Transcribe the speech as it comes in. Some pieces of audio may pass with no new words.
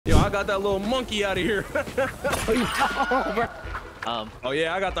got that little monkey out of here. Oh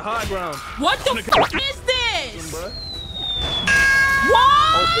yeah, I got the high ground. What the f is this?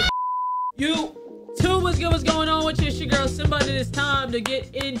 What? What's good? What's going on with you? It's your girl Simba, and it's time to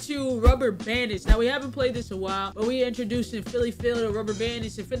get into Rubber Bandits. Now, we haven't played this in a while, but we introducing Philly Phil to Rubber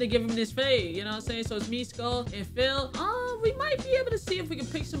Bandits and finna give him this fade. You know what I'm saying? So it's me, Skull, and Phil. We might be able to see if we can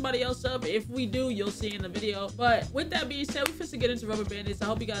pick somebody else up. If we do, you'll see in the video. But with that being said, we finna get into Rubber Bandits. I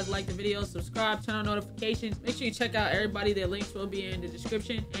hope you guys like the video. Subscribe, turn on notifications. Make sure you check out everybody. Their links will be in the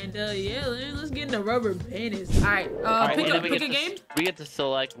description. And yeah, let's get into Rubber Bandits. All right, pick a game. We get to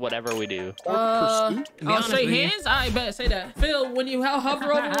select whatever we do. Straight hands? I bet. Say that. Phil, when you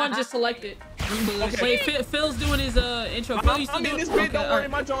hover over one, just select it. Okay. Wait, Phil's doing his intro. Phil, you I'm in this bit. Don't worry,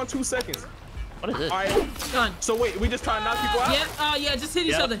 my jaw in 2 seconds. What is this? All right. Done. So wait, we just trying to knock people out? Yeah, just hit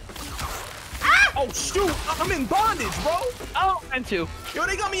each other. Ah! Oh shoot! I'm in bondage, bro. Oh, and two. Yo,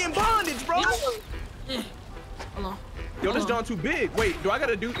 they got me in bondage, bro. Hold on. Yo, this John too big. Wait, do I have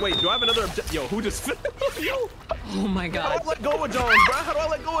another Yo, who just Yo. Oh my god. How do I let go of John, bro? How do I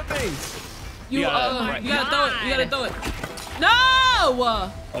let go of things? You gotta throw it. You gotta throw it. No!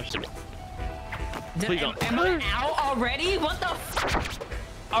 Oh shit. Please don't. Am I out already? What the f?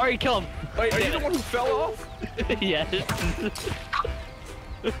 Alright, kill him. Wait, are you the one who fell off? Yes.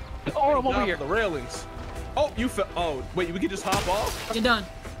 Oh, I'm over here. The railings. Oh, you fell. Oh, wait, we can just hop off? You're done.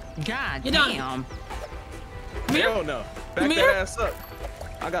 God You're damn. Done. Come here. Hell no. Back that ass up.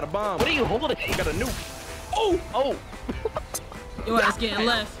 I got a bomb. What are you holding? I got a nuke. Oh! Oh! Your ass getting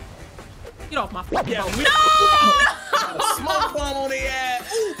left. Get off my fucking boat. No! Smoke bomb on the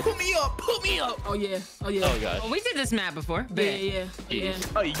ass. Ooh, put me up. Put me up. Oh, yeah. Oh, yeah. Oh, gosh. Well, we did this map before. Yeah.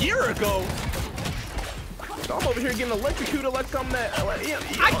 A year ago? So I'm over here getting electrocuted like I'm that.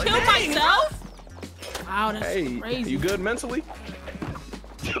 I killed myself? Wow, that's crazy. You good mentally?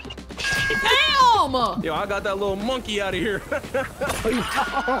 Damn! Yo, I got that little monkey out of here.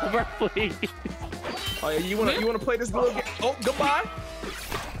 Please. Oh, yeah, you wanna play this little game? Oh, goodbye.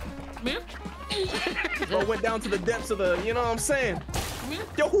 Come here. Oh, went down to the depths of the, you know what I'm saying? Come here.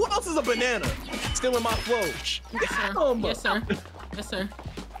 Yo, who else is a banana? Still in my flow. Yes, sir. Yes, sir.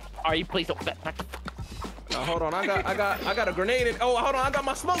 Are you please don't back? Hold on, I got a grenade in. Oh, hold on, I got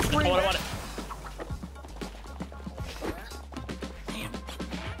my smoke screen. I want it.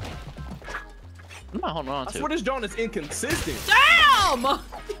 I'm not holding on to. I swear this John is inconsistent. Damn!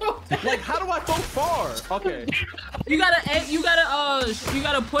 Like, how do I go far? Okay. You gotta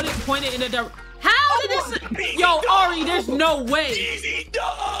point it in the direction. How did this? Yo, Ari, there's no way. Easy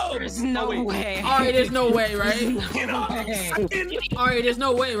dub. There's no way. Ari, there's no way, right? Ari, there's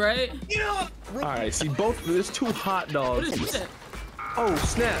no way, right? All right, see, there's two hot dogs. What is that? Oh,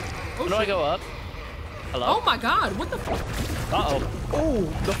 snap. How do I go up? Hello? Oh my God, what the fuck? Uh-oh. Oh,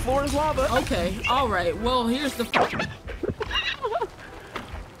 the floor is lava. Okay, all right. Well, here's the.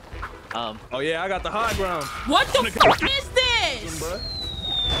 Oh yeah, I got the high ground. What the fuck is this? Bro.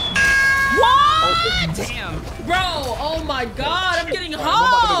 What? Oh, damn. Bro, oh my God, I'm getting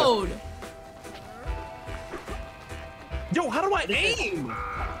hoed. Yo, how do I aim?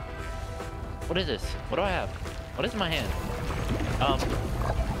 What is this? What do I have? What is in my hand?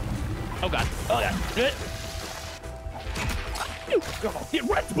 Oh God. Oh God. Good. Get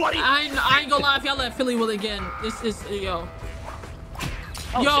wrecked, buddy. I ain't gonna lie, if y'all let Philly will again, this is yo.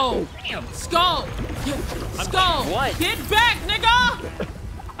 Oh, Yo, damn. Skull! Skull! What? Get back, nigga!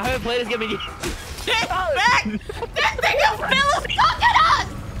 I haven't played this game in years. Get back! This nigga Phil is fucking us!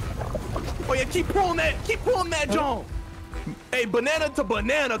 Oh yeah, keep pulling that John. Hey, banana to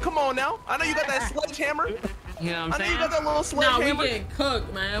banana, come on now. I know you got that sledgehammer. You know what I'm I know saying? you got that little Nah, sledgehammer. we getting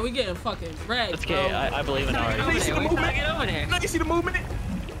cooked, man. We getting fucking wrecked, It's okay. I believe in Ari. You see the movement? Get over there. No, you see the movement?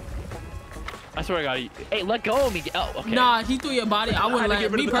 I swear to God. Hey, let go of me. Oh, okay. Nah, he threw your body. I wouldn't let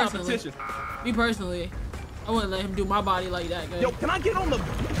him. Me personally. I wouldn't let him do my body like that, guys. Yo, can I get on the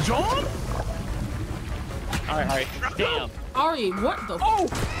John? All right. Damn. Ari, what the? Oh!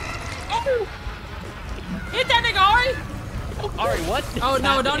 Hit that nigga, Ari! Ari, what? Oh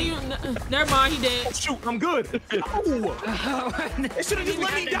no, don't even. Never mind, he dead. Oh shoot, I'm good. Oh! They should have just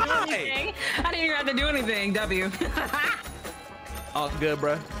let me die. I didn't even have to do anything. W. Oh, good,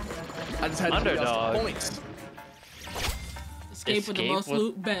 bro. I just had to give y'all some Underdog. points. Escape with the most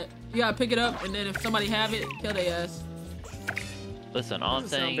loot. Bet. You gotta pick it up, and then if somebody have it, kill their ass. Listen, all I'm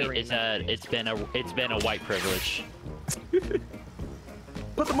saying is that it's been a white privilege.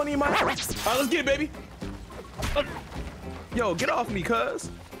 Put the money in my hand. All right, let's get it, baby. Yo, get off me,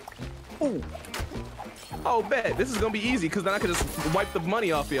 cuz. Ooh. Oh, bet. This is gonna be easy, because then I can just wipe the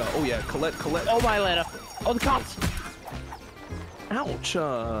money off y'all. Oh, yeah. Collect. Oh, my Atlanta. Oh, the cops. Ouch.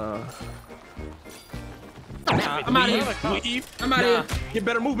 I'm out of here. Leave. I'm out of here. Get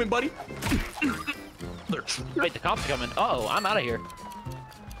better movement, buddy. Wait, the cops are coming. Oh, I'm out of here.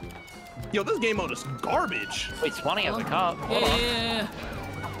 Yo, this game mode is garbage. Wait, spawning as a cop. Hold on. Yeah.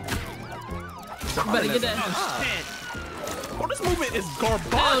 You better get that. Oh, this movement is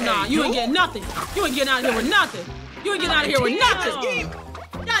garbage. Hell nah, you ain't getting nothing. You ain't getting out of here with nothing. You ain't getting out of here with nothing.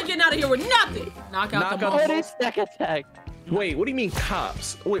 Y'all ain't getting out of here with nothing. Knock out the What motherfucker. is stack attack? Wait, what do you mean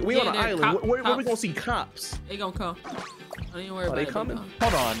cops? Wait, we on an they're island. Where we cops. gonna see cops? They gonna come. Don't even worry Are about they it. coming?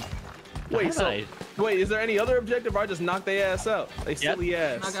 Hold on. Wait, so Nice. wait, is there any other objective? Or I just knock their ass out. They silly Knock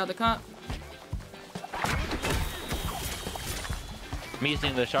ass. out the cop. Me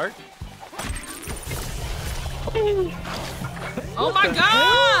using the shark? Oh my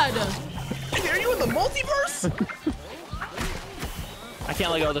god! Hey, are you in the multiverse? I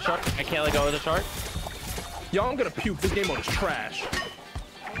can't let go of the shark. I can't let go of the shark. Yo, I'm gonna puke. This game mode is trash.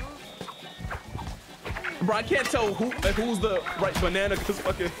 Bro, I can't tell who's the right banana because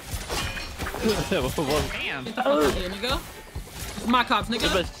fucking. Damn. Get the fuck out of here, nigga. It's my cops, nigga.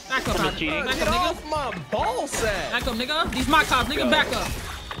 Simba's- Back up, Simba's nigga. cheating. Back Get up, nigga. off my ball sack. Back up, nigga. These my cops, nigga. Back up.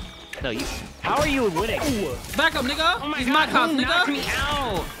 No, you. How are you winning? Back up, nigga. Oh my These god, my cops, who knocked nigga. me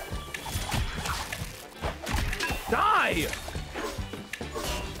out? Die.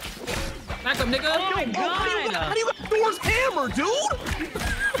 Back up, nigga. Oh my How god. do you got Thor's hammer, dude?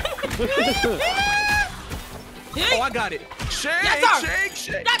 Hey, Oh, I got it. Shake, Yes, sir.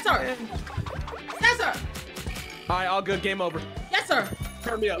 shake. Yes, sir. Yes, sir. All right, all good. Game over. Yes, sir.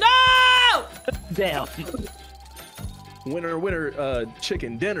 Turn me up. No! Damn. Winner, winner,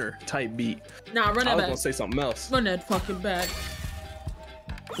 chicken dinner type beat. Nah, run I that was back. gonna say something else. Run that fucking back.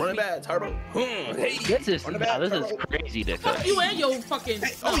 Run it back, Turbo. Hey, This is run it back, this is Turbo. crazy, Dick. Fuck you and your fucking.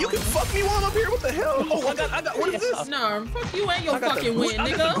 Oh, you can fuck me while I'm up here? What the hell? Oh, I got, what is this? Nah, fuck you and your I got fucking the, win, I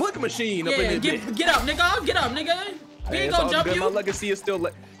got the nigga. glick machine up Yeah, in this bitch. get up, nigga. Get up, nigga. We Hey, ain't it's gonna all jump good. you. My legacy is still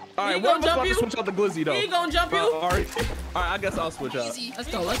lit. All right, ain't one gonna of us jump about to you. switch out the glizzy, though. We ain't gonna jump you. All right, I guess I'll switch out. Let's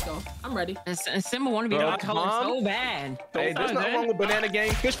go, let's go. I'm ready. And Simba wanted me to Bro, know color Mom? so bad. Hey, there's nothing wrong with banana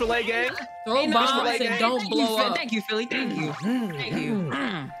gang, fish fillet gang. Throw No, bombs like and that. don't Thank you, blow Phil. up. Thank you, Philly. Thank you. Thank you.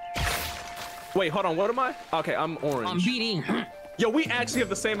 Wait, hold on, what am I? Okay, I'm I'm orange. beating. Yo, we actually have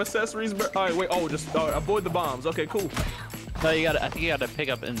the same accessories, bro. All right, wait, just avoid the bombs. Okay, cool. No, you gotta. I think you gotta pick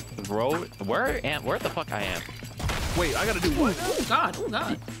up and throw. Where the fuck I am? Wait, I gotta do what? Oh god, oh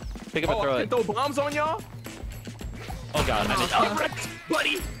god. Pick up and Oh, throw I it. can throw bombs on y'all? Oh god, I missed. Oh,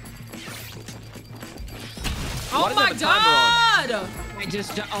 Buddy! Oh does it my have a timer god!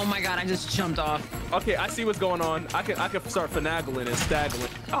 Oh my god, I just jumped off. Okay, I see what's going on. I can start finagling and staggling.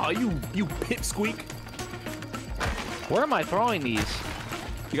 Oh, you pipsqueak. Where am I throwing these?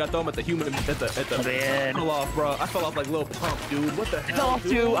 You gotta throw them at the human, at the. Man. I fell off, bro. I fell off like Lil Pump, dude. What the hell, fell off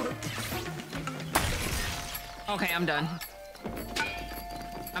dude? too. Okay, I'm done.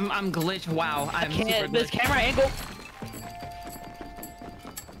 I'm glitched. Wow, I'm super Can't. This glitched. camera angle.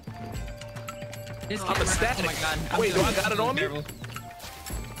 This I'm camera- ecstatic. Oh my god. I'm Wait, do doing I got it on me? terrible.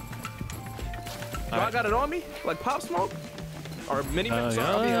 Do I got it on me? Like Pop Smoke? Or Mini Mix? Sorry,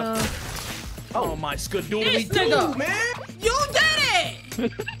 I'll be up. Oh my skadoodly This nigga. dude, man! You did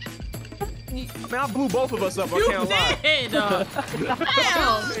it! Man, I blew both of us up. I You can't lie. did!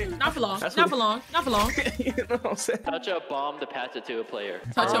 Damn! Not for long, That's not what- for long, not for long. You know what I'm saying? Touch a bomb to pass it to a player.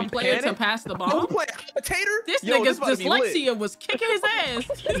 Touch Are a we player to panning? pass the Oh, bomb. we play Tater? This Yo, nigga's about to be lit. dyslexia was kicking his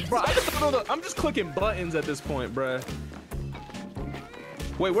ass. Bro, I'm just clicking buttons at this point, bruh.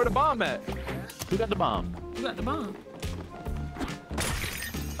 Wait, where the bomb at? Who got the bomb? You got the bomb.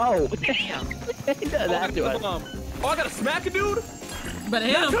 Oh, damn. That's the bomb. Oh, I gotta smack a dude? You better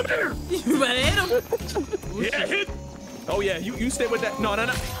hit him. Come here! You better hit him. Yeah, hit! Oh yeah, you stay with that. No.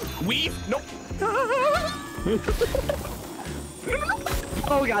 Weave? Nope.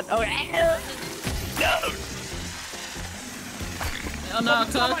 Oh god. Oh. Hell no,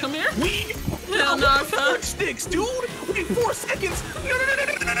 cuz, come here. Weave! Hell no, What the cuz. fuck sticks, dude? Wait, 4 seconds! No.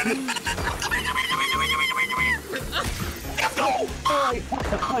 Let's go! Oh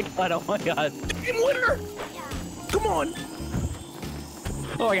my god. Oh my god. Team winner! Come on!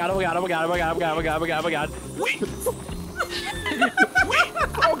 Oh my god. Oh my god. Oh my god. Oh my god. Oh my god. Oh my god. Oh my god. Oh my god. Wait! Wait!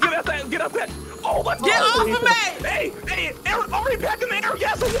 Oh, get out that! Oh, let's Get go! off of me! Hey, Eric, already back in the air,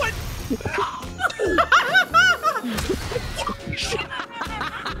 yes, or what? Shit.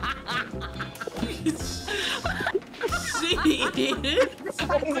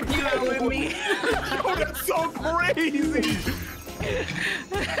 Oh my god, with me. Oh, that's so crazy!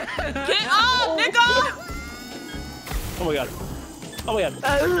 Get off, nigga! Oh my god. Oh my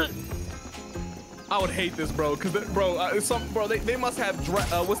god. I would hate this, bro. Cause bro, they must have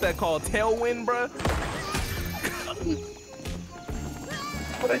what's that called? Tailwind, bro.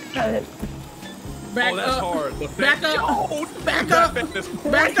 Back Oh, that's up. hard. The Back fact- up. Yo, Back that up. fact is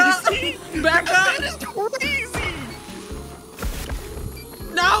Back up. crazy. Back up. That is crazy.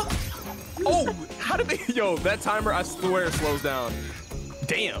 No. Oh, how did they? Yo, that timer, I swear, slows down.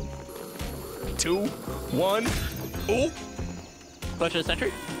 Damn. 2, 1. Ooh. Clutch of the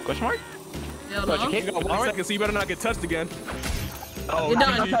century? Question mark? Hell Clutch no. of You kick? got 1 second, so you better not get touched again. Oh, You're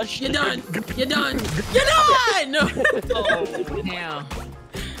done. You're done. You're done. You're done. Oh. Yeah.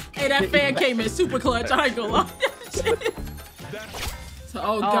 Hey, that fan came in super clutch. I ain't gonna lie. So,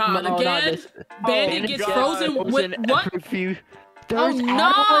 oh god, no, again, this- Bandit gets God. frozen with what? Few. Oh,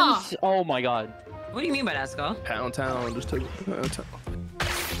 no. Oh my god. What do you mean by that, Skull? Pound Town just took Pound Town.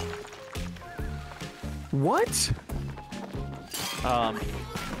 What? How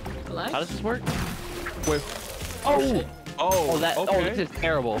Relax. How does this work? Wait. Oh! Oh, that. okay. Oh, this is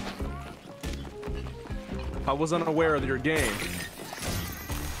terrible. I was unaware of your game.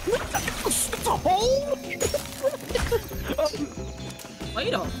 It's a hole?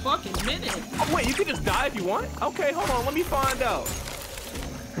 Wait a fucking minute. Oh, wait, you can just die if you want? Okay, hold on, let me find out.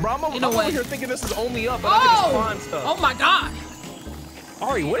 Bro, I'm Ain't no over way. here thinking this is only up, but I can just Oh! find stuff. Oh my god.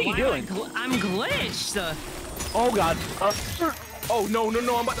 Ari, what are you Why doing? I'm glitched. Oh god. Oh, no, I'm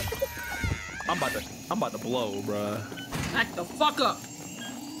about to blow, bruh. Back the fuck up.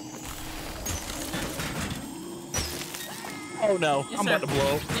 Oh no. Yes, I'm sir. about to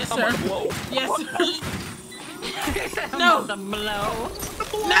blow. Yes, I'm sir. about to blow. Yes. No. No. The blow.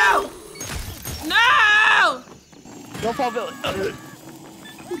 No. No. Don't fall, Billy.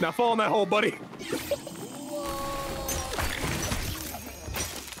 Now fall in that hole, buddy.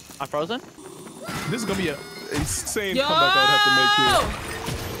 I'm frozen? This is gonna be an insane Yo. comeback I would have to make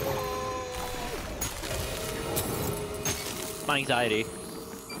here. My anxiety.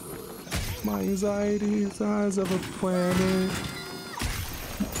 My anxiety is the size of a planet.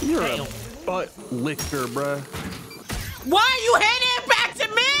 You're Damn. a butt licker, bruh. Why are you handing it back to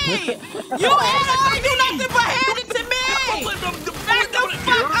me? You ain't already do nothing but hand it to me. Back the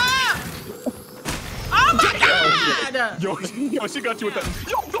fuck up. Oh my god. Yo, she got you with that.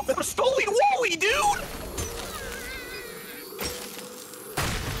 Yo, go for Stoly Wooly, dude.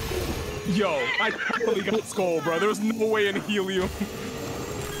 Yo, I totally got skull, bro. There was no way in helium.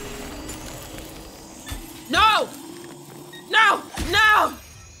 No. No. No.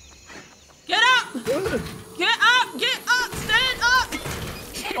 Get up. Get up. Get up. Stand up.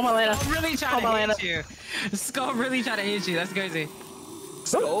 Come on, Lana. Skull really trying Come on, to Lana. hit you. Skull really trying to hit you. That's crazy.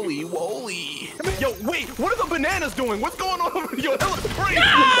 Stoly Woly. Yo, wait, what are the bananas doing? What's going on over here? Yo, that looks crazy.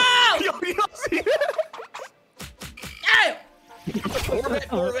 No! Yo, you don't see that? Hey.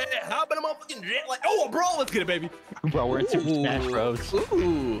 Corvette. Hop in a motherfucking jet like, oh, bro, let's get it, baby. Bro, we're in Super Smash Bros.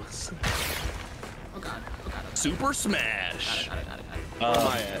 Ooh. Oh god. Super Smash. Got it. Where am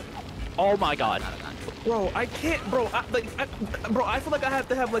I at? Oh my god. Bro, I can't, bro. Bro, I feel like I have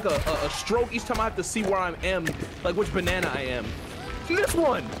to have like a stroke each time I have to see where I am, like which banana I am. This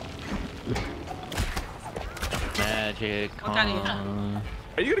one. Magic. What kind of-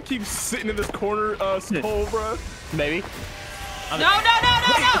 Are you gonna keep sitting in this corner, Skull, bro? Maybe. No.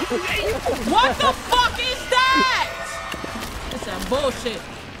 What the fuck is that? It's that bullshit.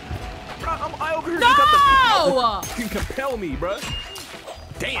 Bro, I over here just got No! the you can compel me, bro.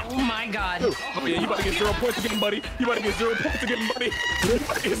 Damn. Oh my god. Oh yeah, you about to get 0 points again, buddy. You about to get 0 points again, buddy. You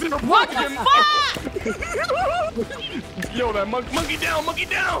about to get 0 What points the again. fuck? Yo, that monkey down, monkey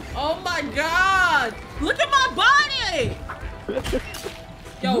down. Oh my god! Look at my body!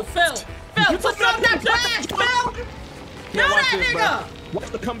 Yo, Phil, put some of that trash, Phil! Yeah, Kill watch that this, nigga! bro. Watch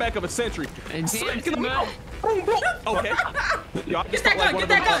the comeback of a century. And Slam, damn, get him Simba. out. Boom, boom. Okay. Yo, I Get just that felt like gun, one get of that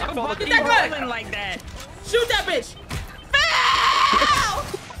them- gun. I felt like Get the- that gun. Rolling like that. Shoot that bitch! Phil!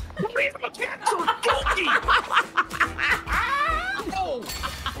 Please, I'm a cancer. Guilty. Oh.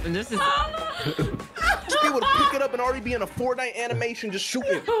 And this is Just be able to pick it up and already be in a Fortnite animation just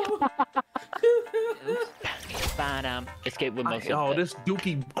shooting. Escape with most Oh, of it. this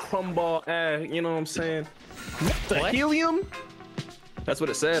dookie crumball, you know what I'm saying? The What? helium? That's what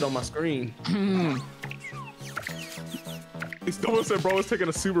it said on my screen. Someone said bro was taking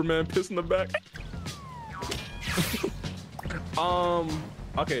a Superman piss in the back.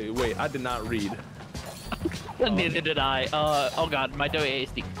 Okay, wait, I did not read. Neither did I. Oh god, my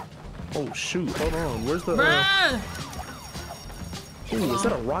WASD. Oh shoot, hold on, where's the Bruh! ooh, is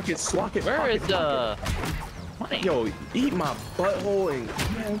that a rocket slocket? Where pocket is rocket? money? Yo, eat my butthole and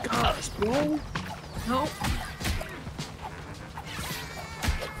man, gosh, bro. Nope.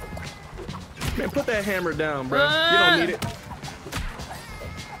 Man, put that hammer down, bro. You don't need it.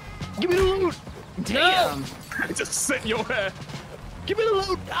 Give me the loot. Damn. Just sit in your head. Give me the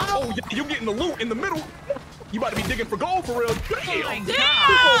loot. Oh, you getting the loot in the middle. You about to be digging for gold for real. Damn.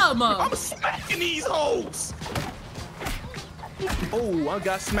 Damn! I'm smacking these hoes. Oh, I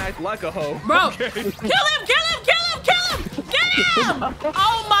got smacked like a hoe. Bro, Okay. kill him! Kill him! Kill him! Kill him! Get him!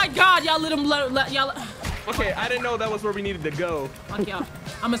 Oh my God, y'all let him y'all. Okay, I didn't know that was where we needed to go. Fuck y'all.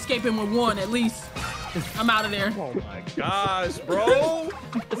 I'm escaping with one at least. I'm out of there. Oh my gosh, bro.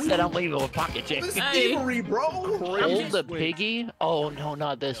 Said I'm leaving with pocket check. This Hey. thievery, bro. Hold the piggy. Oh no,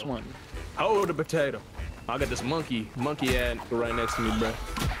 not this one. Hold the potato. I got this monkey ad right next to me, bro.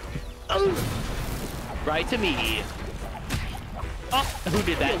 Right to me. Oh, who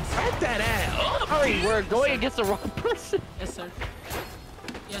did that? Back that ass. Hurry, we're going against the wrong person. Yes, sir.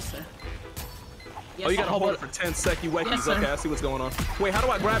 Yes, sir. Yes, Oh, you gotta sir. hold it for 10 seconds. Yes, sir. Okay, I see what's going on. Wait, how do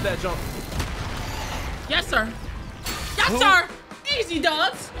I grab that jump? Yes, sir. Yes, sir. Easy,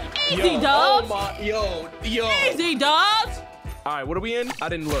 dogs. Easy, Yo, dogs. Oh my, yo. Easy, dogs. All right, what are we in? I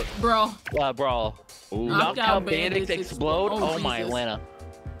didn't look. Bro. Brawl. Ooh. Knockout Bandits explode. Oh my Jesus. Atlanta.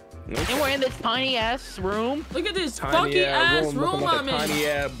 And we're in this tiny ass room. Look at this Tiny funky ass looking room like I'm a in. tiny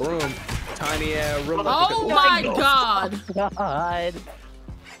ass broom. Tiny ass room. Oh my God. God.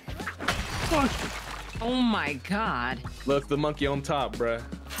 Oh my God. Look, the monkey on top, bruh.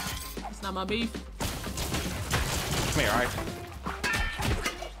 It's not my beef. Come here, all right.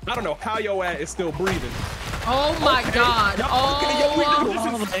 I don't know how your ass is still breathing. Oh my God.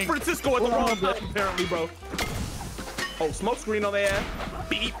 Oh, Oh. Francisco at the wrong time, apparently, bro. Oh, smoke screen on their ass.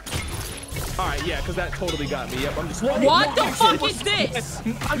 Beep. All right, yeah, because that totally got me. Yep, I'm just. What the fuck is this?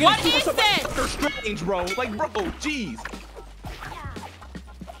 What is this? Doctor Strange, bro. Like, bro, jeez.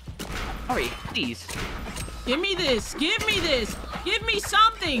 Hurry, please. Give me this. Give me this. Give me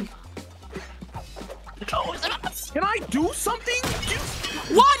something. Can I do something?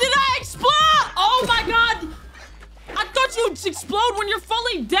 Why did I explode? Oh my God. I thought you'd explode when you're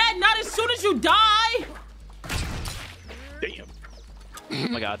fully dead, not as soon as you die. Damn. Oh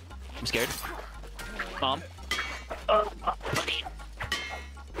my God. I'm scared. Mom. Oh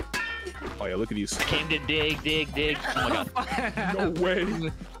yeah, look at these. Came to dig. Oh my God. No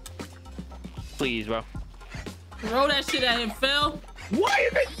way. Please, bro. Throw that shit at him, Phil. Why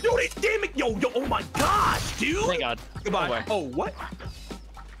are they doing this? Damn it, yo, oh my gosh, dude. Oh my God. Goodbye. Nowhere. Oh, what?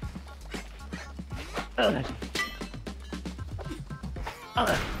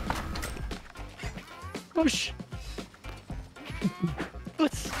 Push.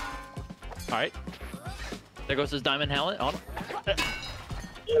 What's? All right. There goes his diamond helmet on.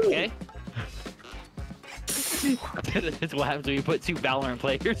 Okay. That's what happens when you put two Valorant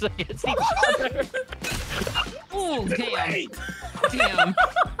players against each other. Oh, damn. Damn.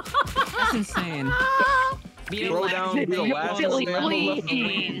 That's insane. Throw down the last Silly, man left.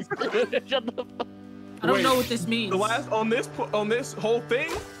 please. Shut the fuck. I don't Wait, know what this means. The last on this whole thing.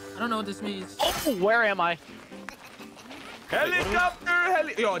 I don't know what this means. Oh, where am I?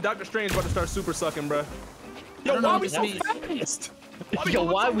 Helicopter, Yo, Doctor Strange about to start super sucking, bro. Yo, don't know why what we this so means. fast? Yo,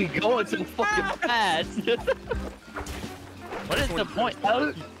 why are we going so fucking fast? What is the point?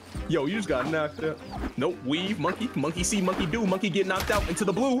 Oh, Yo, you just got knocked out. Nope, weave, monkey see, monkey do, monkey get knocked out into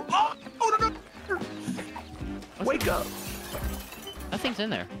the blue. Oh no. Wake up. that thing's in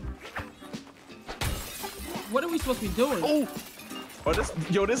there. What are we supposed to be doing?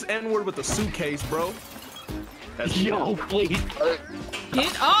 Oh, this N-word with the suitcase, bro. That's Yo, please.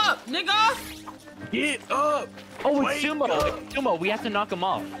 Get up, nigga. Get up. Oh, it's Wake Sumo. up. It's Sumo. We have to knock him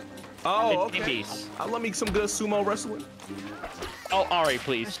off. Oh, It's okay. babies. I'll let me some good sumo wrestling. Oh, Ari,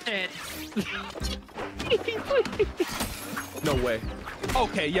 please. Shit. No way.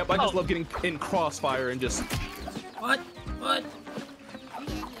 Okay, yep, I just love getting in crossfire and just... What? What?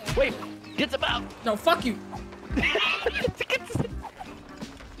 Wait, get him out. No, fuck you.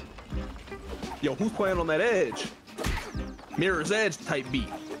 Yo, who's playing on that edge? Mirror's Edge type beat.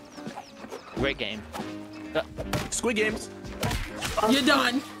 Great game. Squid Games. You're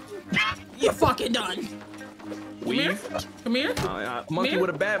done. You're fucking done. Weave. Come here. Monkey Mirror? with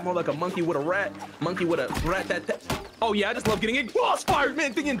a bat, more like a monkey with a rat. Monkey with a rat that. Oh yeah, I just love getting in crossfire,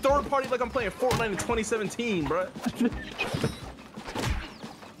 man. Thinking third party like I'm playing Fortnite in 2017, bro.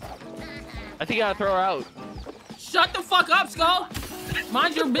 I think I gotta throw her out. Shut the fuck up, Skull.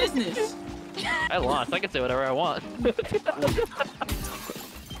 Mind your business. I lost. I can say whatever I want.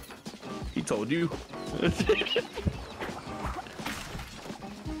 He told you.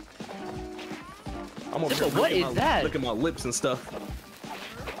 I'm over Simba, here what licking is my- that? Licking my lips and stuff.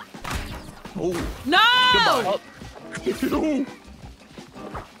 Oh. No! Oh,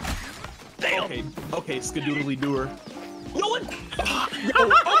 Damn. Okay, skadoodly doer. Yo, what?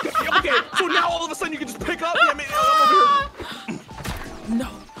 Yo, okay. So now all of a sudden you can just pick up. Yeah, man, I'm over here. No.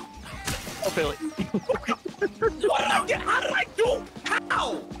 I'll feel it. What did I get? How did I do?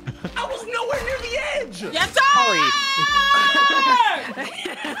 How? I was nowhere near the edge. Yes, sir!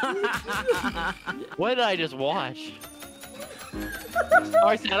 What did I just watch?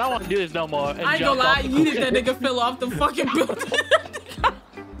 Alright, I don't want to do this no more. I ain't gonna lie, you needed that nigga fell off the fucking building.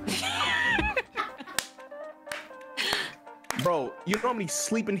 Bro, you know how many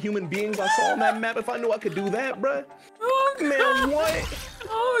sleeping human beings I saw on that map? If I knew I could do that, bro. Oh, Man, what?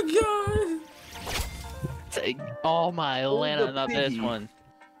 oh god. Oh my Lana, not this piggy. one.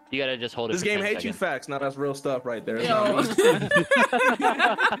 You gotta just hold it. This for game 10 hates you seconds. facts. Now that's real stuff right there. Yo.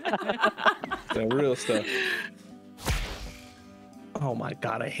 That real stuff. Oh my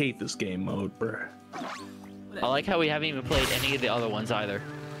god, I hate this game mode, bro. I like how we haven't even played any of the other ones either.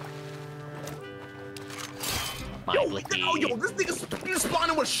 Yo, this nigga's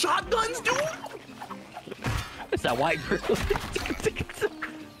spawning with shotguns, dude. It's that white girl.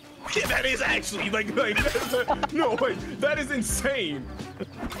 Yeah, that is actually like no wait, that is insane.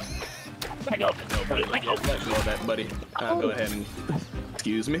 Let go. Let go of that, buddy. Go ahead and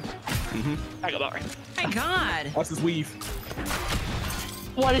excuse me. Back up, alright. My God. Watch this weave.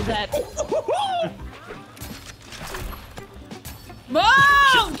 What is that?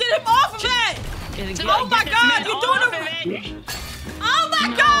 Mom, get him off of it! Oh my god, you doing it! Oh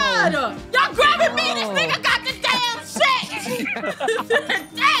my god! Y'all grabbing me! This nigga got the damn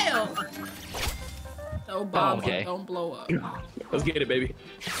shit! Damn! No bombs, okay. don't blow up. Let's get it, baby.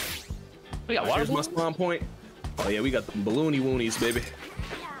 We got water. Here's my spawn point. Oh yeah, we got the balloony woonies, baby.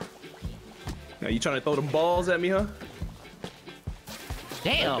 Now you trying to throw them balls at me, huh?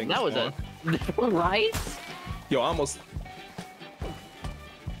 Damn, that was a right. Yo, I almost.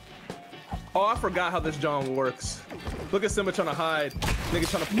 Oh, I forgot how this John works. Look at Simba trying to hide. Nigga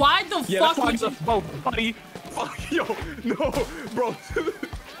trying to. Why the fuck would you? Oh, buddy. Fuck, yo, no, bro.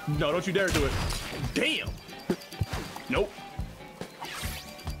 No, don't you dare do it. Damn. Nope.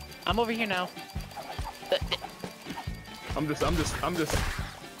 I'm over here now. I'm just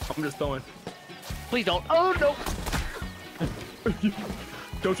throwing. Please don't. Oh no.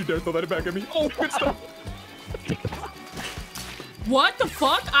 Don't you dare throw that back at me. Oh, good stuff. What the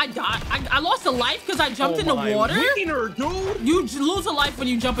fuck? I died. I lost a life because I jumped in the water? Wiener, dude. You lose a life when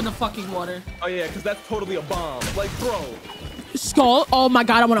you jump in the fucking water. Oh yeah, because that's totally a bomb. Like, bro. Skull, oh my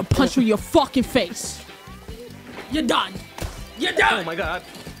god, I want to punch you in your fucking face. You're done. You're done. Oh my god.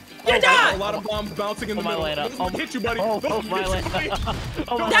 You're done. A lot of bombs bouncing in the middle. Lana. Don't hit you, buddy. Oh, Don't my hit you, Lana. buddy.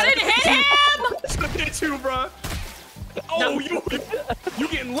 That didn't hit him. Don't hit you, bro. Oh, you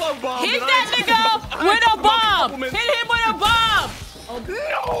getting love bombed. Hit that nigga with a bomb. Hit him with a bomb.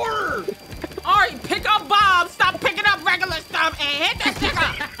 No. All right, pick up bombs. Stop picking up regular stuff and hit that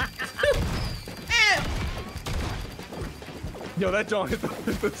nigga. Yo, that John hit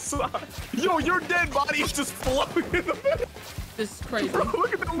the side. Yo, your dead body is just floating in the middle. This is crazy. Bro,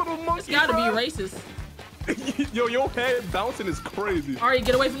 look at that little monkey. It's gotta bro. be racist. Yo, your head bouncing is crazy. All right,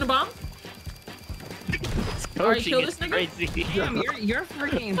 get away from the bomb. All right, kill this nigga. Crazy. Damn, you're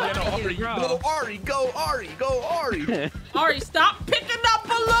freaking Ari, go Ari, go Ari, go Ari. All right, stop picking up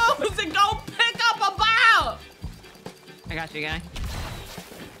balloons and go pick up a bomb. I got you, guy.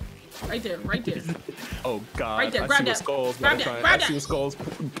 Right there, right there. Oh God! Right there, I grab see that. what Skull's Grab that, trying. grab I that. see what Skull's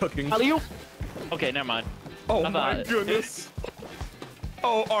cooking. Alley-oop. Okay, never mind. Oh I my thought- goodness!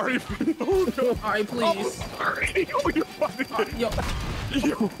 Oh Ari, oh no! All right, please. Oh, Ari, oh you're funny. Yo,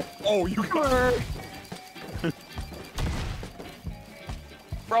 Yo, oh you got.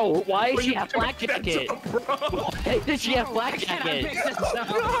 Bro, why does she have Bro, black jacket? bro. Why did she have black jacket?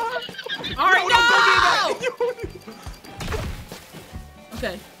 all right, No, no. don't do that.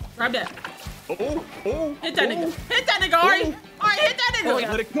 Okay, grab that. Oh, oh. Hit that nigga. Hit that nigga, Ari. All right, hit that nigga.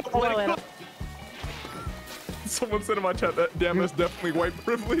 Let it cook. Let it cook. Someone said in my chat that damn, that's definitely white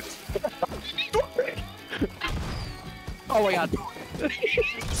privilege. Oh my god.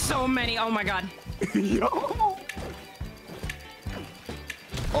 So many. Oh my God. Yo.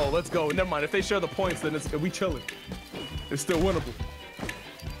 Oh, let's go. Never mind. If they share the points, then we chilling. It's still winnable.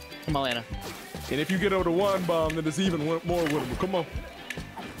 Come on, Lana. And if you get over to one bomb, then it's even more winnable. Come on.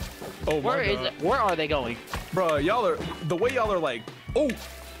 Oh my Where is God. it? Where are they going? Bruh, y'all are the way y'all are like. Oh,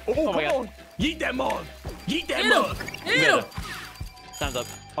 come my God. on. Yeet that mug. Yeet that Hit mug. him. Hit him. Time's up.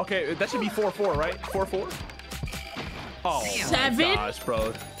 Okay, that should be 4-4, right? 4-4. Oh, Seven? my gosh,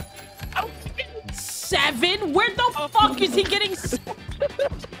 bro. 7? Where the fuck is he getting?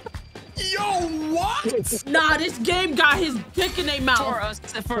 Yo, what? Nah, this game got his dick in their For mouth. us,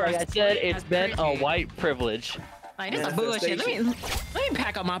 for Like us. I said, it's That's been a crazy. white privilege. Like, this is bullshit. Let me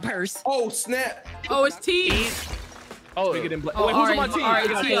pack up my purse. Oh, snap. Oh, it's T. Oh, Bigger than black. Oh, Wait, who's on my RIT,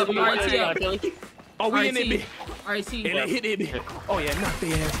 team? RIT. Oh, we in it, big. RIT. And they hit it. Oh, yeah, knock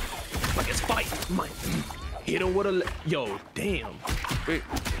their ass. Like it's fight. Hit him with a. Yo, damn.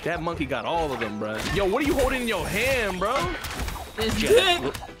 That monkey got all of them, bro. Yo, what are you holding in your hand, bro? It's dick.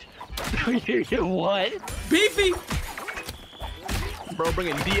 What? Beefy. Bro,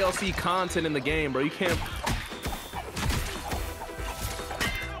 bringing DLC content in the game, bro. You can't.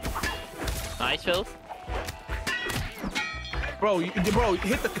 Nice, Phil. Bro, bro,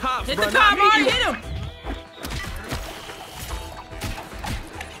 hit the cops, Hit bro. the not cop, me. already hit him.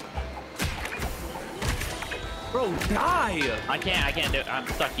 Bro, die. I can't do it. I'm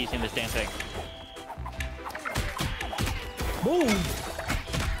stuck using this damn thing. Move.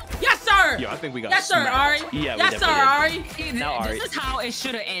 Yes, sir. Yo, I think we got Yes, sir, smacked. Ari. Yeah, we Yes, sir, definitely Ari. See, Now, Ari. this is how it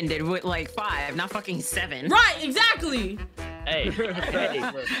should have ended with like 5, not fucking 7. Right, exactly. Hey,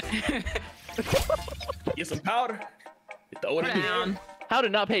 hey. Get some powder. Throw it in there. Down. How to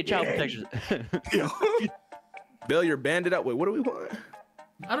not pay child protection? Yo. Bail your bandit out. Wait, what do we want?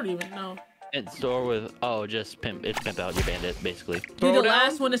 I don't even know. And store with just pimp. It's pimp out your bandit basically. Be Throw the down?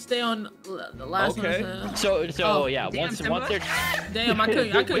 last one to stay on. The last Okay. one. So Oh, yeah, damn, once Simba. they're Damn, I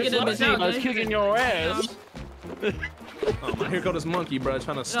couldn't get that bitch I out. was Man. kicking your ass. Oh, man, here go this monkey, bro,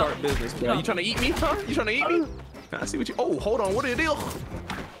 trying to start No. business, bro. No. You trying to eat me, huh? You trying to eat me? I see what you. Oh, hold on. What is the deal?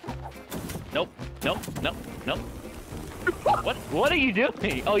 Nope. What are you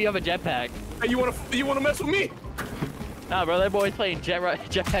doing? Oh, you have a jetpack. Hey, you wanna mess with me? Nah, bro, that boy's playing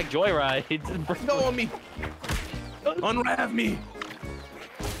jetpack joyride. Go on me. Unwrap me.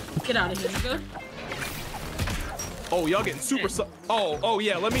 Get out of here, nigga. Oh, y'all getting super. Oh,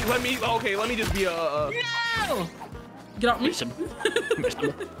 yeah. Let me. Okay, let me just be No! Get off me.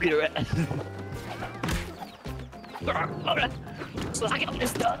 Beat her ass.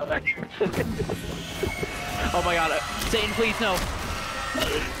 Oh my god, Satan, please no.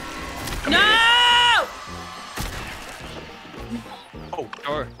 No! Oh,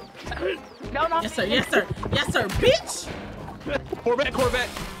 Or Yes, sir. Yes, sir. Yes, sir. Bitch. Corvette.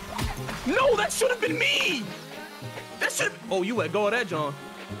 No, that should have been me. That should. Oh, you let go of that, John.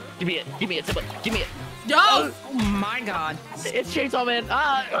 give me it, Simba, give me it. Yo. Oh my god. It's Chainsaw Man.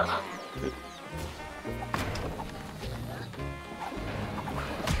 Ah.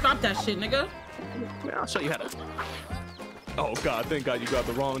 Drop that shit, nigga. Man, I'll show you how to. Oh God, thank God you grabbed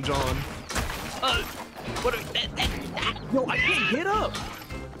the wrong John. What? Yo, I can't get up.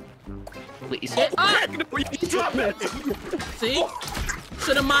 Please. Get up. You drop it. See?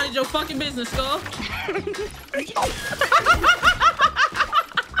 Should have minded your fucking business, Skull.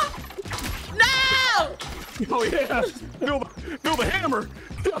 No! Oh yeah. Feel the hammer.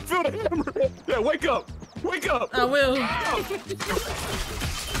 I feel the hammer. Yeah, wake up. Wake up. I will.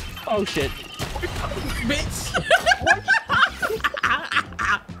 Oh shit. Bitch.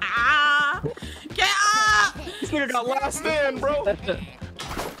 Get up! This nigga got last stand, bro.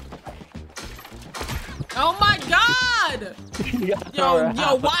 Oh my god!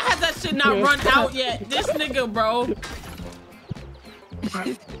 Yo, why has that shit not run out yet? This nigga, bro.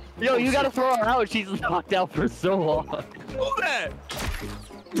 Yo, you gotta throw her out. She's knocked out for so long. Do that.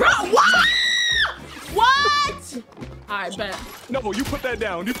 Bro, what? What? Alright, bet. No, you put that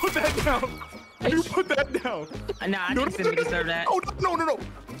down. You put that down. You put that down. Nah, I think Simba deserve that. Oh, no.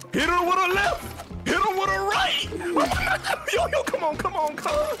 Hit her with a left. Hit her with a right. Yo, come on.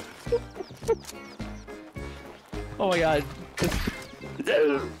 Oh my god.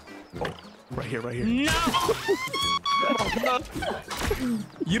 Oh, right here. No!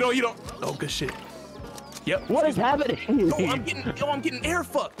 You don't. Oh, good shit. Yep. What is happening? No, I'm getting air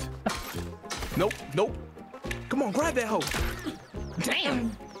fucked. Nope. Come on, grab that hoe.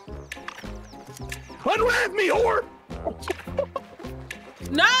 Damn! Unwrap me, whore.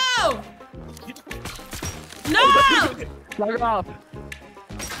 No! No! Knock her off.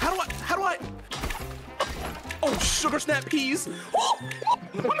 How do I? Oh, sugar snap peas.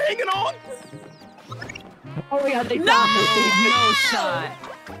 I'm hanging on. Oh my god, they No! died. No shot.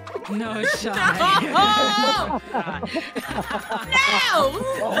 No shot. No!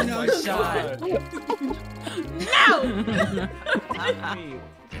 No shot. No!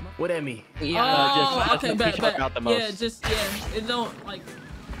 What that mean? Oh, just- okay, he bet. took out the most. Yeah, it don't, like,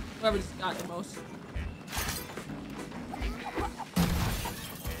 whoever just got the most.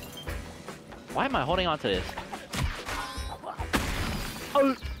 Why am I holding on to this?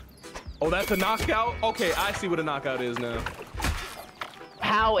 Oh, that's a knockout? Okay, I see what a knockout is now.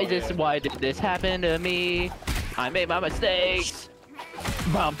 How is this? Why did this happen to me? I made my mistakes.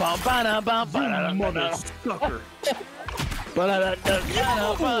 Bum bum ba bum ba Mother sucker.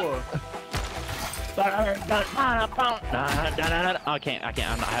 I can't.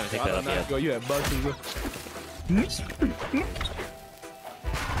 I'm not having to pick that up yet. Go, you have bugs.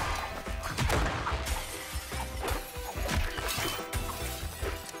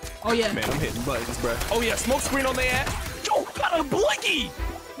 Oh yeah. Man, I'm hitting buttons, bro. Oh yeah, smoke screen on their ass. Yo, got a blinky.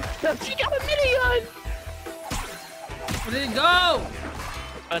 She got a minigun. Where did it go?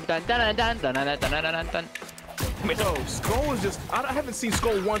 Yo, Skull is just. I haven't seen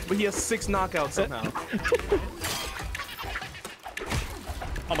Skull once, but he has 6 knockouts somehow.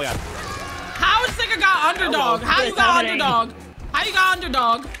 Oh my god. How this nigga got underdog? How you got underdog? How you got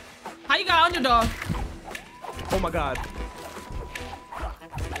underdog? How you got underdog? Oh my god.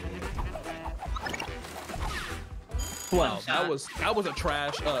 Wow, that was a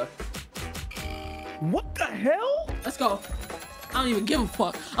trash. What the hell? Let's go. I don't even give a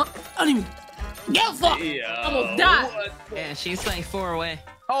fuck. I don't even give a fuck. Yeah. I almost died. Yeah, she's like 4 away.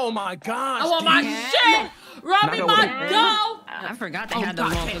 Oh my gosh. I want my shit. Robbie my dough. I forgot they had the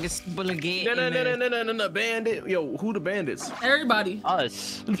motherfuckers bullet gate. No, bandit. Yo, who the bandits? Everybody.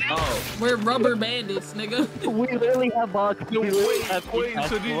 Us. Oh. We're rubber bandits, nigga. We literally have bugs. Wait,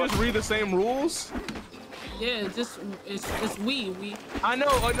 so did you just read the same rules? Yeah, it's we. I know.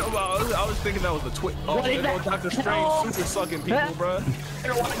 I was thinking that was the twist. Oh, What is no, that? Dr. Strange super sucking people, bro. I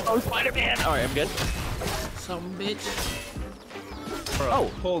don't want to go Spider-Man. All right, I'm good. Some bitch. Oh,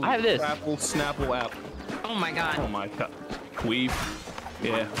 holy I have this. Apple, Snapple app. Oh my god. Oh my god. Weave.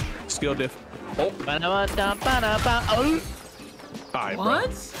 Yeah. Skill diff. Oh. Alright, What?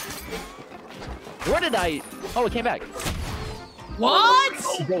 Where did I? Oh, it came back. What?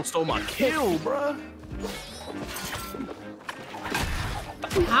 Bro. Bro stole my kill, bro.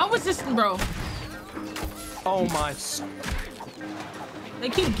 How was this, bro? Oh my. They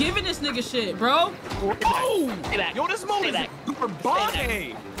keep giving this nigga shit, bro. Oh! Stay back. Yo, this mode is back. super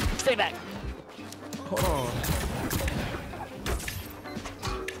buggy. Stay back. Hold on.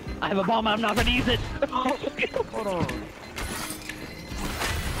 I have a bomb. I'm not gonna use it. Hold on.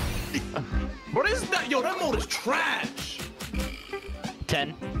 What is that? Yo, that mode is trash.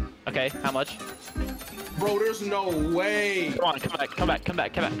 10. Okay, how much? Bro, there's no way. Come on, come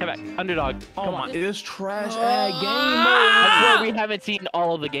back. Underdog. Oh Come my, on. it is trash game mode. I swear we haven't seen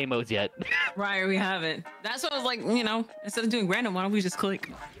all of the game modes yet. Right, we haven't. That's what I was like, you know, instead of doing random, why don't we just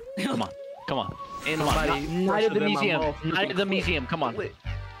click? Come on. Ain't Come on. nobody Night of the fresher than my museum. motherfucking Night of the museum. Come on. What?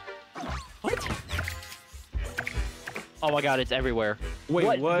 Oh my god, it's everywhere.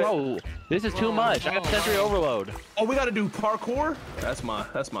 Wait, what? Bro, this is too much. I have sensory overload. Oh, we gotta do parkour? That's my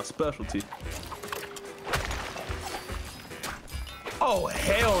specialty. Oh,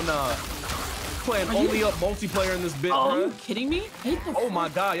 hell nah. Playing only up multiplayer in this bit, Are you bro. kidding me? Oh my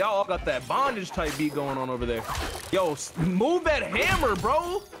god, y'all all got that bondage type beat going on over there. Yo, move that hammer,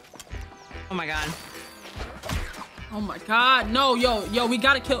 bro. Oh my god. Oh my god. No, yo, we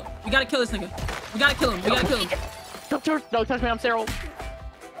gotta kill this nigga. We gotta kill him. Don't touch me, I'm Cyril.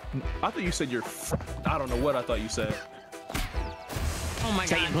 I thought you said you're. I don't know what I thought you said. Oh my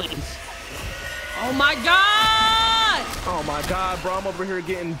Satan, god. please. Oh my god. Oh my god, bro, I'm over here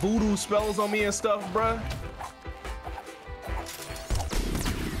getting voodoo spells on me and stuff, bro.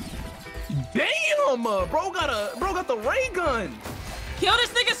 Damn, bro got the ray gun. Kill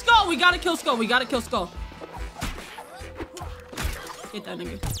this nigga Skull. We gotta kill Skull. Get that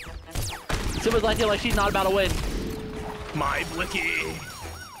nigga. Simba's acting like she's not about to win. My blicky.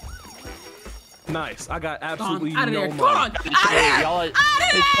 Nice. I got absolutely Out of there. no Come on. money. Y'all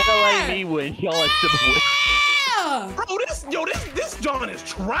instead of letting me win, y'all let Simba win. Bro, this John is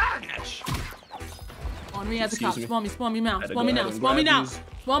trash. On me at the top. Excuse me. Spawn me now. Had to Spawn go me ahead now. and Spawn me grab now. these.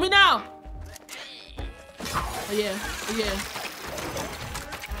 Spawn me now. Oh yeah.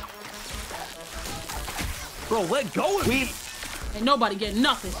 Bro, let go of me. Ain't nobody getting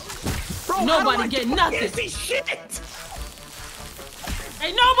nothing. Bro, Nobody getting nothing. Shit.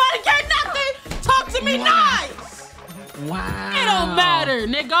 Ain't nobody getting nothing. Talk to me nice. Wow. It don't matter,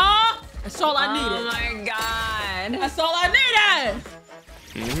 nigga. That's all I Oh needed. my god. That's all I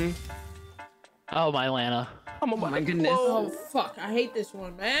needed. Oh my Lana. Oh my goodness. Oh fuck, I hate this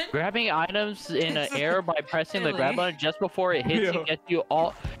one, man. Grabbing items in the air by pressing the grab button just before it hits you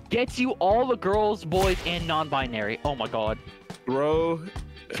gets you all the girls, boys, and non-binary. Oh my god. Throw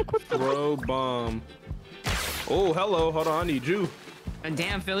bomb. Oh, hello. Hold on, I need you.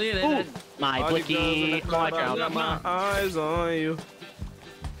 Damn, Philly. My blicky. I got my eyes on you.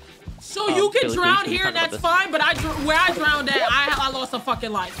 So you can Billy, drown please here, talk about that's fine. But where I drowned at, I lost a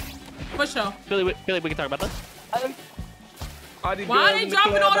fucking life. For sure. Billy, we can talk about this. Why are they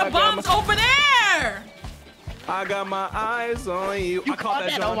dropping all the bombs over there? I got my eyes on you. You I caught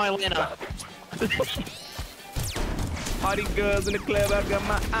that, oh John. my Lena. All these girls in the club, I got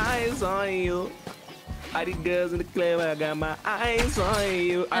my eyes on you. All these girls in the club, I got my eyes on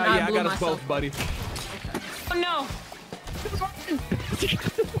you. And Yeah, I blew got us myself both, buddy. Oh no.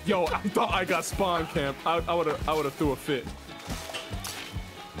 Yo, I thought I got spawn camp. I would have threw a fit.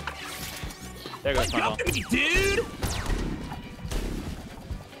 There goes my ball. Dude!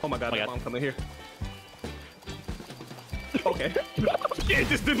 Oh my god, Oh my that God. bomb coming here. Okay. It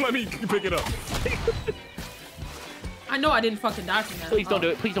just didn't let me pick it up. I know I didn't fucking die from that. Please don't do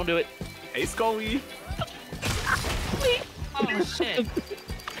it. Please don't do it. Hey, Scully. Oh shit.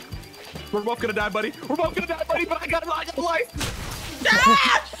 We're both gonna die, buddy. We're both gonna die, buddy, but I got a life.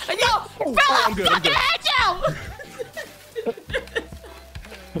 Ah! Yo, Oh, Phil, I'm good, I'm good. fucking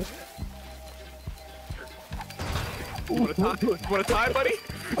You wanna tie? You wanna tie, buddy?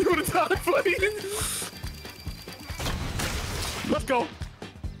 You wanna tie, buddy? Let's go.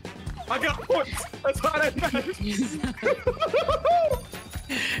 I got points. That's how that matters.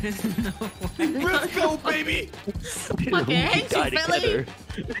 Let's go, baby. Fucking hate you, Die Philly. together.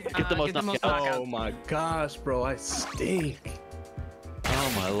 Get the most Get the most knockouts. Oh my gosh, bro, I stink.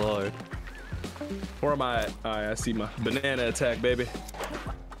 Oh my lord. Where am I at? Alright, I see my banana attack, baby.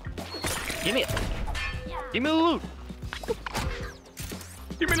 Give me it. Give me the loot.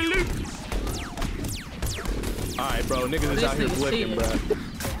 Give me the loot. Alright, bro, niggas is out here nigga's flicking, cheating. bro.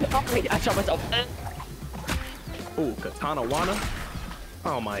 Oh, wait, I shot myself. Ooh, Katana Wana.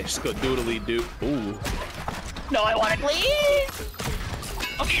 Oh my skadoodly dude. Ooh. No, I want it, please.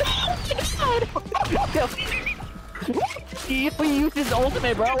 Okay. If we use his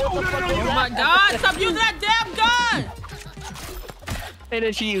ultimate, bro, what the fuck is Oh that? my god, stop using that damn gun! And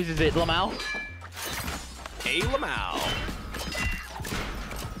then she uses it, Lamau. Hey, Lamau.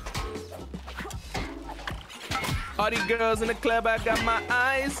 All these girls in the club, I got my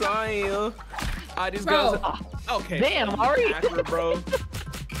eyes on you. All these Bro. girls. Okay. Damn, Ari. Accurate, bro.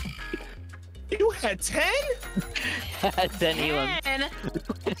 You had 10? 10 Elam. 10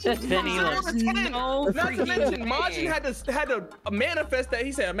 Elam. No Not to freaking mention, way. Majin had to manifest that.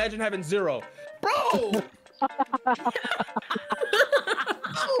 He said, imagine having 0. Bro!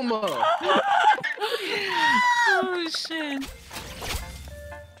 Come on. Oh shit.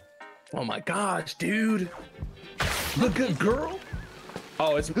 Oh my gosh, dude. The good girl?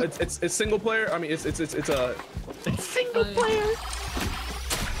 Oh, it's single player? I mean, it's a... Single player.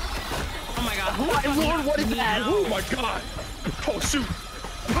 Oh my god. Oh my lord, what is that? Oh my god! Oh shoot!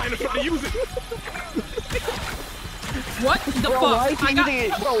 I'm trying to use it! What the Bro, why is fuck? he using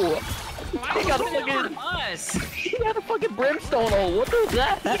it? Bro, Why he got a is it fucking... on us? He got a fucking brimstone hole. What was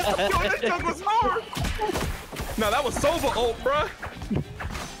that? Yo, that junk was hard! No, that was Sova ult, bruh!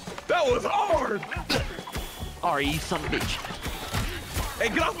 That was hard! Ari, you son of a bitch. Hey,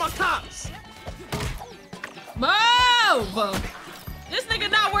 get off my tops! Move! This nigga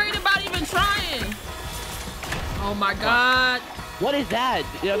not worried about even trying. Oh my god. What is that?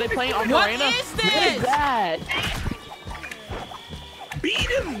 Are they playing on What Arena? is What this? is that? Beat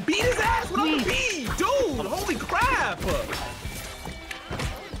him! Beat his ass with all the B! Dude! Holy crap!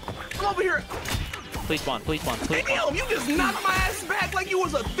 Come over here! Please spawn, please spawn, please spawn. Damn, you just knocked my ass back like you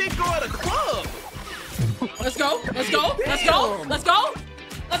was a thick girl at a club! Let's go. Let's go. Let's go. Damn. Let's go.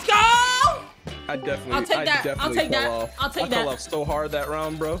 Let's go. I definitely, I'll take that. I'll take fell that. off. I'll take I fell that. off so hard that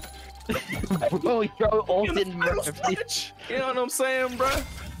round, bro. Bro, your ult In the didn't final work. stretch. You know what I'm saying, bro?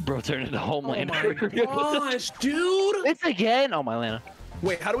 Bro turned into Homelander. Oh my gosh, dude! It's again. Oh my Lana.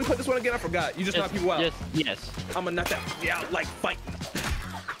 Wait, how do we put this one again? I forgot. You just knock people out. Yes. I'm gonna knock that out like fight.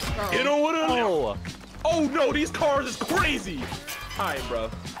 Bro. You know what? Oh, Oh no, these cars is crazy. All right, bro.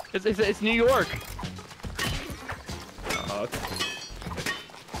 it's New York.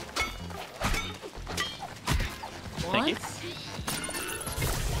 Thank you.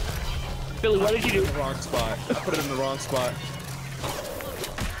 Billy, what did you do? In the wrong spot. I put it in the wrong spot.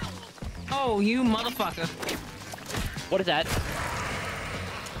 Oh, you motherfucker. What is that?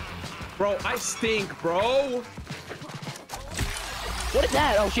 Bro, I stink, bro. What is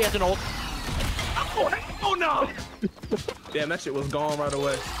that? Oh, she has an ult. Oh no! Damn, that shit was gone right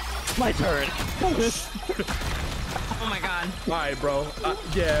away. My turn. Oh my god. All right, bro.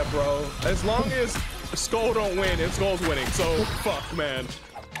 Yeah, bro. As long as Skull don't win, and Skull's winning, so fuck, man.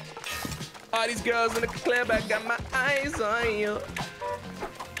 All these girls in the club, I got my eyes on you.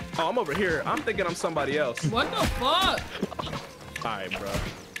 Oh, I'm over here. I'm thinking I'm somebody else. What the fuck? All right, bro.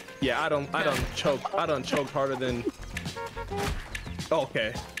 Yeah, I done choked harder than.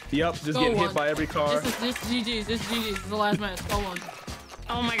 Okay. Yep, just getting hit by every car. This is GG's. This is GG's. This is the last match. Go on.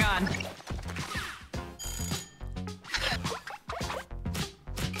 Oh my god.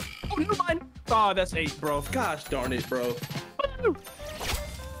 Oh, never mind. Oh, that's 8, bro. Gosh darn it, bro.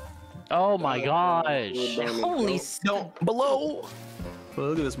 Oh my gosh. Holy Below. Bro,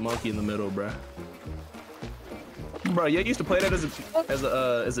 look at this monkey in the middle, bro. Bro, you used to play that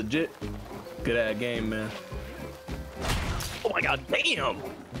as a jit. Good at game, man. Oh my god, damn.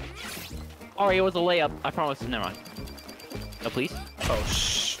 Alright, it was a layup. I promise. Never mind. No, please. Oh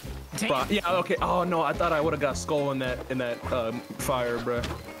shh. Bro, yeah, okay. Oh no, I thought I would have got skull in that fire, bro.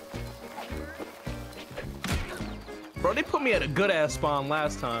 Bro, they put me at a good ass spawn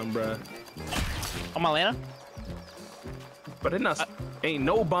last time, bro. On my Lana? But it not. Ain't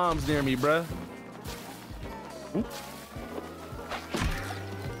no bombs near me, bro.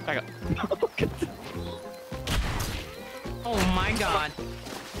 Back up. Oh my god.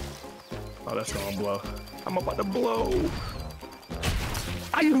 Oh, that's gonna blow. I'm about to blow.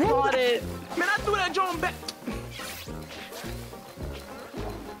 I got it. Man, I threw that joint back.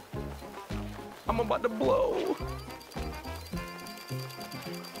 I'm about to blow.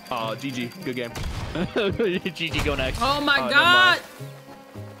 Oh, GG. Good game. GG, go next. Oh my god.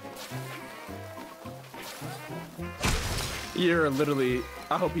 You're literally.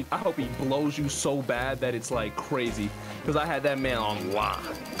 I hope he blows you so bad that it's like crazy. Cause I had that man on lock.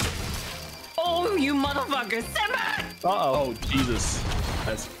 Oh, you motherfucker. Simba! Uh-oh. Oh, Jesus.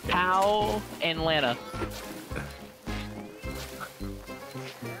 That's How and Lana.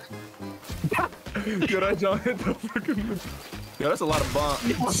 Yo, that jump hit the freaking. Yo, that's a lot of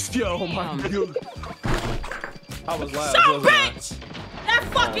bombs. Yo, oh my god. I was loud. So bitch! That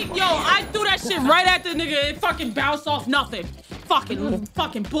fucking I threw that shit right at the nigga. It fucking bounced off nothing.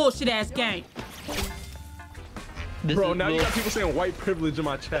 Fucking bullshit ass game. Bro, now you got people saying white privilege in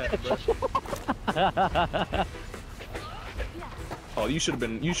my chat, bro. Oh, you should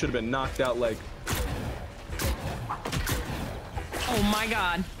have been knocked out like. Oh my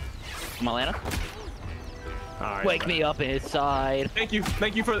god. Lana. All right, Wake bro. me up inside. Thank you.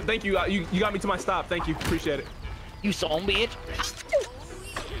 You got me to my stop. Thank you. Appreciate it. You son bitch.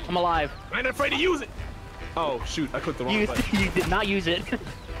 I'm alive. I ain't afraid to use it. Oh shoot, I clicked the wrong button. You did not use it.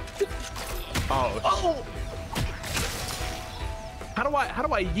 Oh. How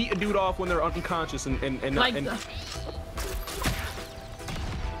do I yeet a dude off when they're unconscious and not Like and...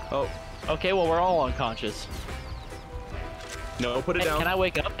 Oh. Okay, well we're all unconscious. No, put it Hey, down. can I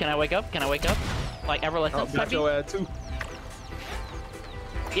wake up? Can I wake up? Can I wake up? Like Everlasting Oh, got your ass too.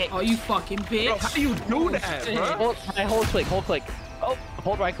 Yeah. Oh, you fucking bitch. Bro, how do you do that, shit. bro? Hold click. Oh,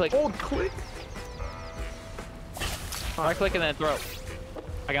 hold right click. Hold click. Right click and then throw.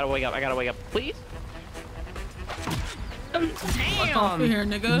 I gotta wake up. Please? Fuck off Damn. here,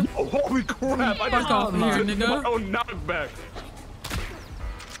 nigga. Oh, holy crap! I just Fuck off here, did nigga. my own knockback.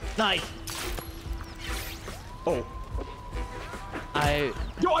 Nice. Oh.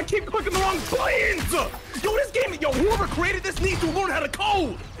 Yo, I keep clicking the wrong buttons! Yo, this game, whoever created this needs to learn how to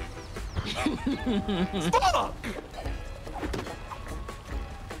code! Fuck!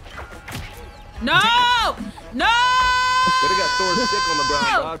 No! No! They got Thor's stick on the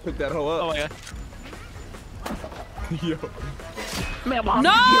ground. God picked that hoe up. Oh my god. Yo. Man, mom.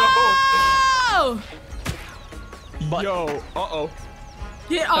 No! Yo. Uh-oh.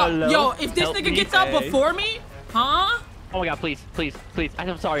 Get up. Hello? Yo, if this Help nigga me, gets up hey. before me, huh? Oh my god, please.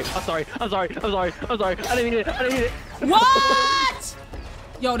 I'm sorry. I didn't mean it. What?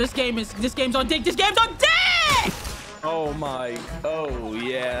 Yo, this game's on dick. This game's on dick! Oh my. Oh,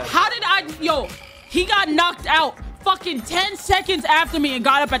 yeah. How did yo, he got knocked out fucking 10 seconds after me and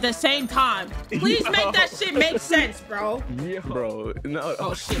got up at the same time. Please make that shit make sense, bro. Yeah, bro. No.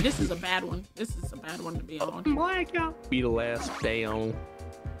 Oh shit, this is a bad one. This is a bad one to be on. My God. Be the last day on.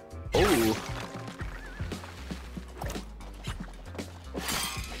 Oh.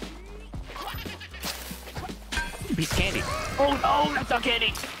 Piece of candy. Oh no, that's not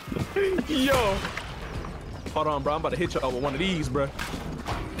candy. Yo. Hold on, bro. I'm about to hit you with one of these, bro.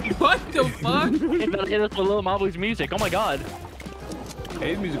 What the fuck? It better hit us with Lil Mablu's music. Oh my god. Hey,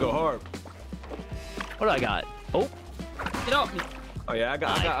 his music go hard. What do I got? Oh. Get off me. Oh yeah, I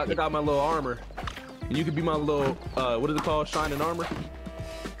got my little armor. And you could be my little what is it called? Shining armor?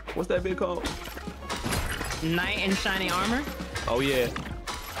 What's that bit called? Knight in shiny armor. Oh yeah.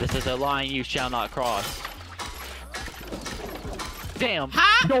 This is a line you shall not cross. Damn.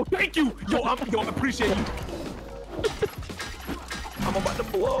 Huh? Yo, thank you. Yo, I appreciate you. I'm about to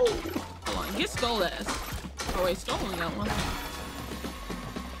blow. Hold on, get Skull ass. Oh wait, Skull only got one.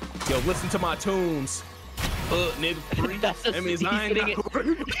 Yo, listen to my tunes. Nigga, free. That's That means I ain't not-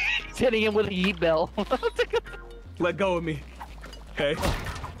 he's hitting him with a yeet bell. Let go of me. Okay.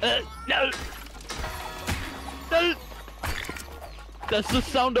 No. No. That's the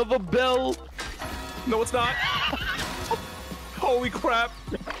sound of a bell. No, it's not. Holy crap.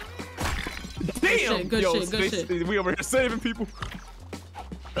 Damn. Good Yo, shit, good shit. we over here saving people.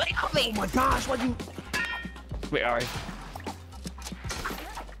 Oh my gosh, why you? Wait, alright.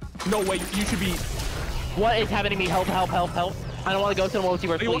 No way, you should be. What is happening to me? Help, help, help, help. I don't want to go to the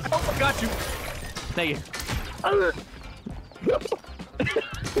multiverse, You please. want help? I got you. Thank you.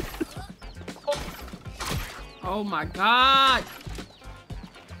 Oh my god.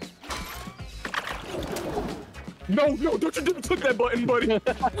 No, don't you click that button, buddy.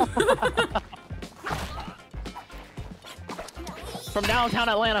 From downtown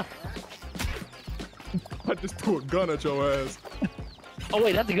Atlanta. I just threw a gun at your ass. Oh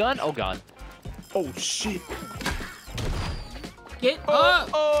wait, that's a gun? Oh god. Oh shit. Get up.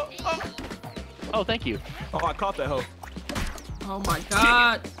 Oh, thank you. Oh, I caught that hoe. Oh my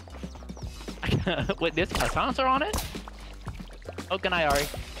god. Wait, there's a silencer on it? Oh, can I, Ari?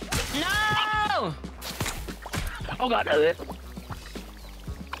 No! Oh god.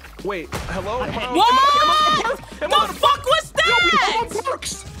 Wait, hello? What? The fuck was Yo, I'm that? on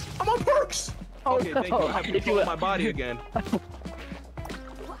perks! I'm on perks! Oh, Okay, thank you. I have control of my body again.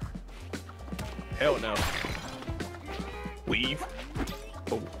 Hell no. Leave.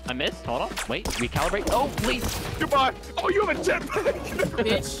 Oh, I missed. Hold on. Wait, recalibrate. Oh, please. goodbye. Oh, you have a jetpack.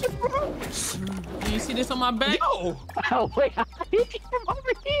 Bitch. Do you see this on my back? Yo. Oh, wait. I hit you from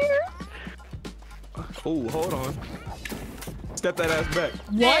over here. Oh, hold on. Step that ass back.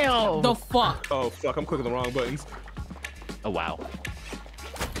 What Damn. the fuck? Oh, fuck. I'm clicking the wrong buttons. Oh, wow.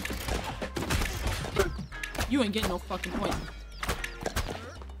 You ain't getting no fucking points.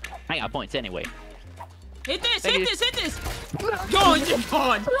 I got points anyway. Hit this, Thank hit you. this, hit this. Go, you're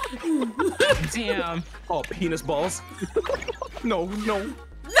gone. Damn. Oh, penis balls. No. No!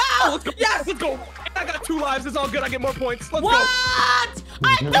 Yes, let's go. I got 2 lives. It's all good. I get more points. Let's What? go.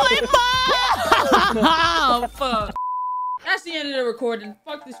 I know it more! Fuck. That's the end of the recording.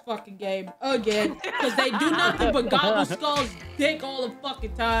 Fuck this fucking game again. Because they do nothing but gobble skulls dick all the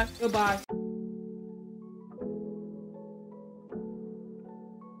fucking time. Goodbye.